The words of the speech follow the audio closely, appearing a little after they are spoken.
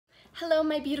Hello,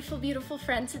 my beautiful, beautiful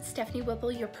friends. It's Stephanie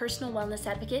Whipple, your personal wellness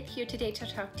advocate, here today to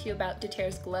talk to you about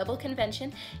Dōterra's global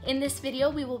convention. In this video,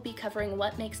 we will be covering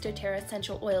what makes Dōterra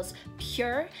essential oils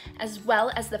pure, as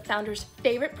well as the founder's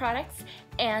favorite products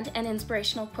and an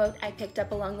inspirational quote I picked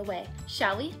up along the way.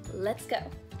 Shall we? Let's go.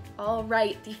 All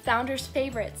right, the founder's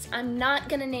favorites. I'm not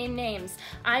gonna name names.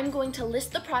 I'm going to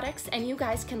list the products and you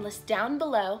guys can list down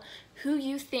below who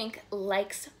you think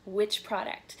likes which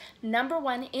product. Number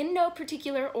one, in no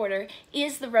particular order,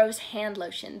 is the Rose Hand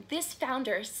Lotion. This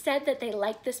founder said that they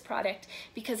like this product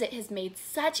because it has made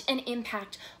such an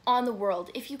impact on the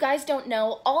world. If you guys don't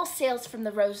know, all sales from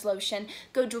the Rose Lotion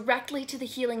go directly to the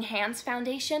Healing Hands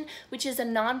Foundation, which is a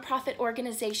nonprofit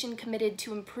organization committed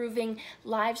to improving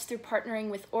lives through partnering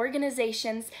with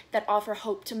organizations that offer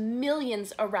hope to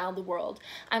millions around the world.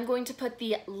 I'm going to put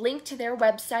the link to their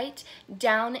website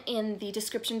down in the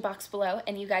description box below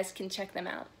and you guys can check them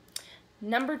out.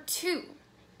 Number two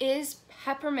is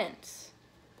peppermint.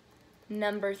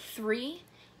 Number three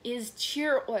is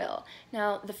cheer oil.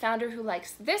 Now, the founder who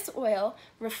likes this oil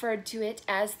referred to it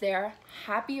as their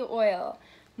happy oil.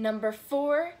 Number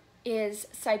four is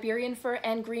Siberian fir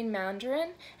and green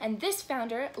mandarin, and this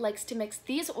founder likes to mix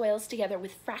these oils together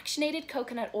with fractionated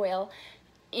coconut oil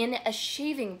in a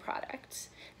shaving product.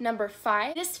 Number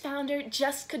five, this founder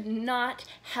just could not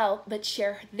help but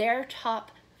share their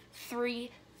top three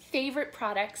favorite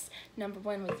products. Number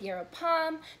one was Yarrow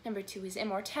Palm, number two is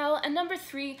Immortelle, and number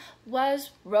three was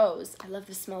Rose. I love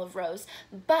the smell of rose.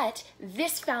 But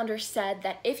this founder said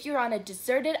that if you're on a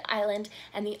deserted island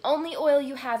and the only oil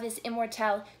you have is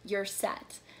Immortelle, you're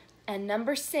set. And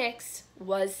number six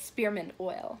was spearmint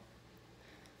oil.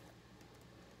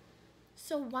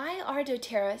 So why are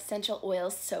Dōterra essential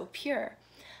oils so pure?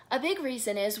 A big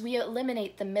reason is we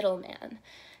eliminate the middleman.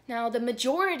 Now, the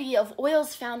majority of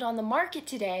oils found on the market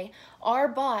today are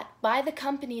bought by the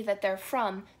company that they're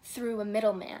from through a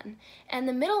middleman. And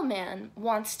the middleman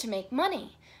wants to make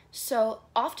money. So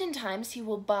oftentimes he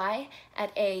will buy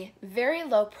at a very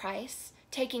low price,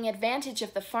 taking advantage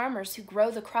of the farmers who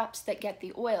grow the crops that get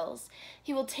the oils.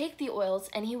 He will take the oils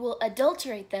and he will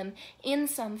adulterate them in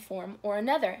some form or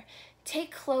another.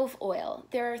 Take clove oil.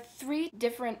 There are three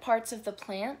different parts of the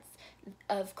plant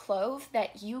of clove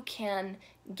that you can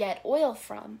get oil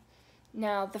from.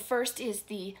 Now, the first is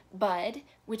the bud,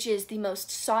 which is the most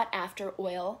sought after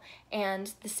oil,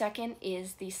 and the second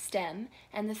is the stem,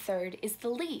 and the third is the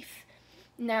leaf.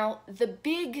 Now, the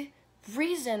big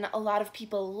reason a lot of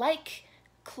people like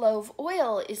clove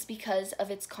oil is because of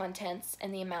its contents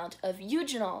and the amount of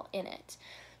eugenol in it.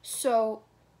 So,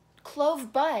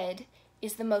 clove bud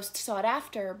is the most sought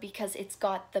after because it's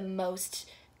got the most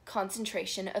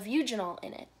concentration of eugenol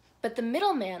in it. But the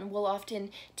middleman will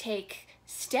often take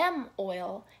stem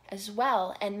oil as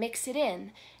well and mix it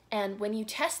in. And when you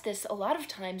test this, a lot of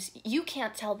times you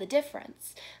can't tell the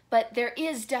difference. But there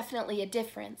is definitely a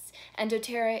difference. And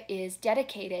Dōterra is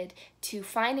dedicated to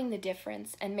finding the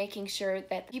difference and making sure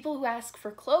that people who ask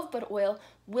for clove bud oil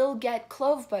will get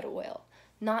clove bud oil,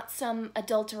 not some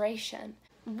adulteration.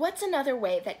 What's another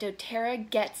way that Dōterra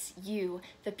gets you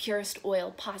the purest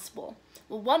oil possible?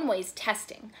 Well, one way is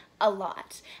testing a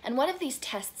lot. And one of these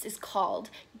tests is called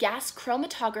gas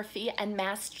chromatography and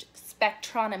mass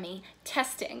spectrometry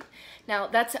testing. Now,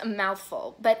 that's a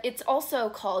mouthful, but it's also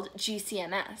called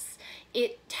GCMS.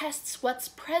 It tests what's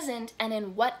present and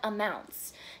in what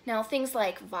amounts. Now, things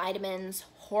like vitamins,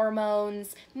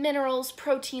 hormones, minerals,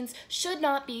 proteins should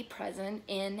not be present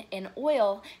in an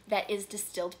oil that is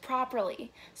distilled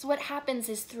properly. So what happens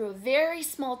is through a very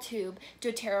small tube,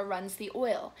 Dōterra runs the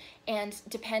oil. And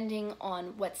depending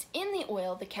on what's in the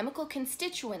oil, the chemical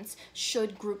constituents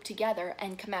should group together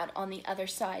and come out on the other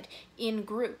side in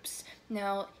groups.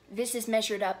 Now, this is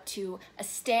measured up to a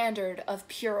standard of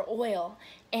pure oil.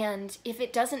 And if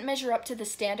it doesn't measure up to the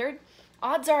standard,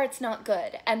 odds are it's not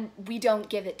good, and we don't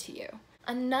give it to you.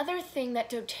 Another thing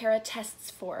that Dōterra tests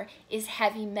for is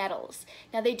heavy metals.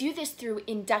 Now, they do this through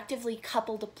inductively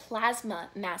coupled plasma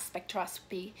mass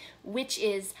spectroscopy, which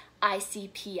is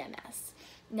ICP-MS.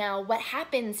 Now, what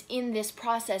happens in this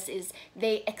process is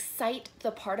they excite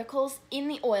the particles in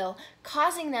the oil,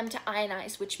 causing them to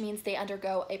ionize, which means they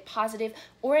undergo a positive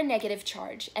or a negative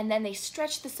charge, and then they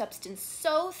stretch the substance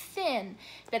so thin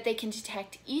that they can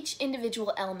detect each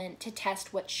individual element to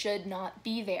test what should not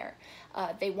be there.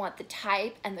 They want the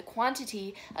type and the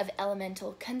quantity of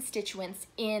elemental constituents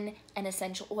in an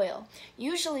essential oil,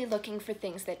 usually looking for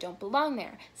things that don't belong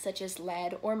there, such as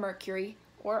lead or mercury,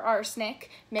 or arsenic,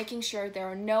 making sure there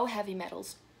are no heavy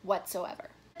metals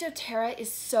whatsoever. Dōterra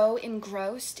is so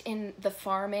engrossed in the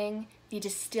farming the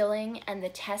distilling and the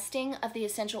testing of the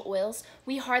essential oils,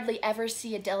 we hardly ever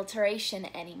see adulteration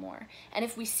anymore. And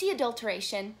if we see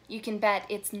adulteration, you can bet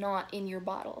it's not in your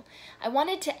bottle. I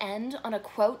wanted to end on a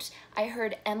quote I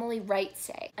heard Emily Wright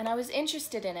say, and I was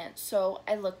interested in it, so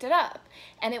I looked it up.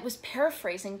 And it was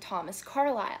paraphrasing Thomas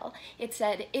Carlyle. It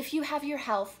said, "If you have your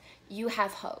health, you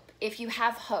have hope. If you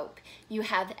have hope, you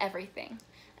have everything."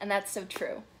 And that's so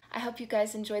true. I hope you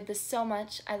guys enjoyed this so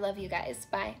much. I love you guys.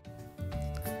 Bye.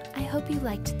 I hope you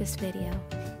liked this video.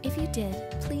 If you did,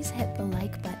 please hit the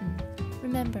like button.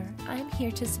 Remember, I'm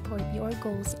here to support your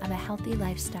goals of a healthy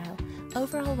lifestyle,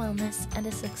 overall wellness, and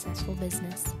a successful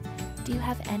business. Do you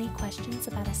have any questions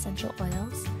about essential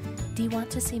oils? Do you want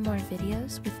to see more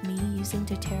videos with me using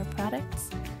Dōterra products?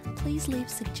 Please leave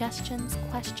suggestions,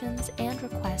 questions, and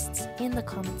requests in the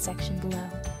comment section below.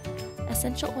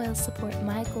 Essential oils support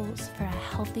my goals for a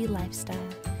healthy lifestyle,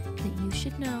 but you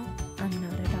should know I'm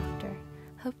not a doctor.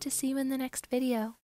 Hope to see you in the next video.